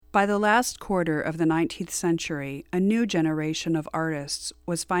By the last quarter of the 19th century, a new generation of artists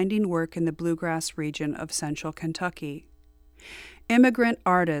was finding work in the bluegrass region of central Kentucky. Immigrant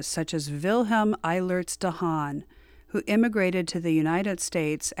artists such as Wilhelm Eilertz de Haan, who immigrated to the United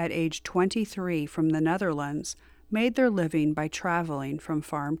States at age 23 from the Netherlands, made their living by traveling from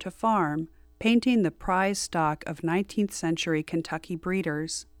farm to farm, painting the prize stock of 19th century Kentucky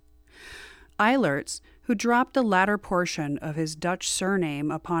breeders. Eilertz, who dropped the latter portion of his Dutch surname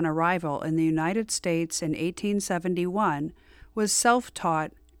upon arrival in the United States in 1871, was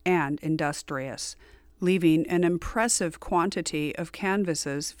self-taught and industrious, leaving an impressive quantity of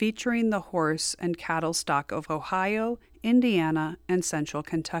canvases featuring the horse and cattle stock of Ohio, Indiana, and central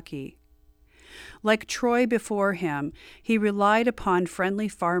Kentucky. Like Troy before him, he relied upon friendly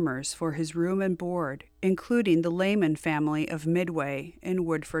farmers for his room and board, including the Lehman family of Midway in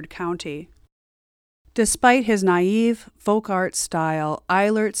Woodford County. Despite his naive folk art style,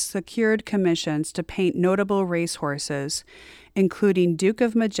 Eilertz secured commissions to paint notable racehorses, including Duke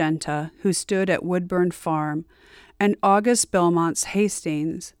of Magenta, who stood at Woodburn Farm, and August Belmont's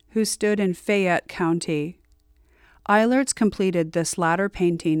Hastings, who stood in Fayette County. Eilertz completed this latter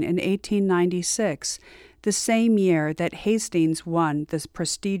painting in 1896, the same year that Hastings won the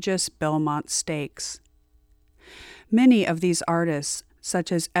prestigious Belmont Stakes. Many of these artists,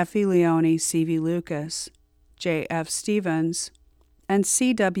 such as Effie Leone C.V. Lucas, J.F. Stevens, and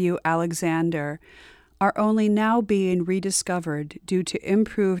C.W. Alexander, are only now being rediscovered due to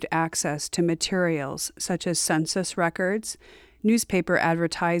improved access to materials such as census records, newspaper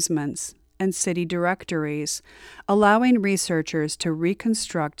advertisements, and city directories, allowing researchers to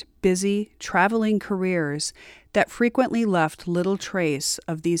reconstruct busy, traveling careers that frequently left little trace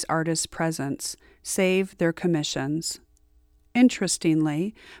of these artists' presence, save their commissions.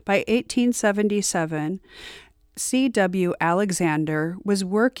 Interestingly, by 1877, C.W. Alexander was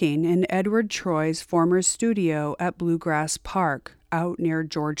working in Edward Troy's former studio at Bluegrass Park, out near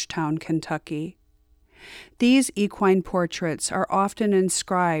Georgetown, Kentucky. These equine portraits are often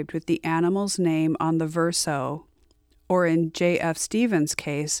inscribed with the animal's name on the verso, or in J.F. Stevens'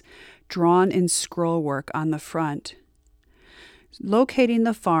 case, drawn in scrollwork on the front. Locating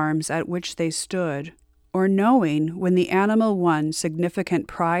the farms at which they stood, or knowing when the animal won significant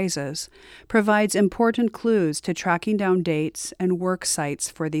prizes, provides important clues to tracking down dates and work sites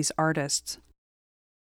for these artists.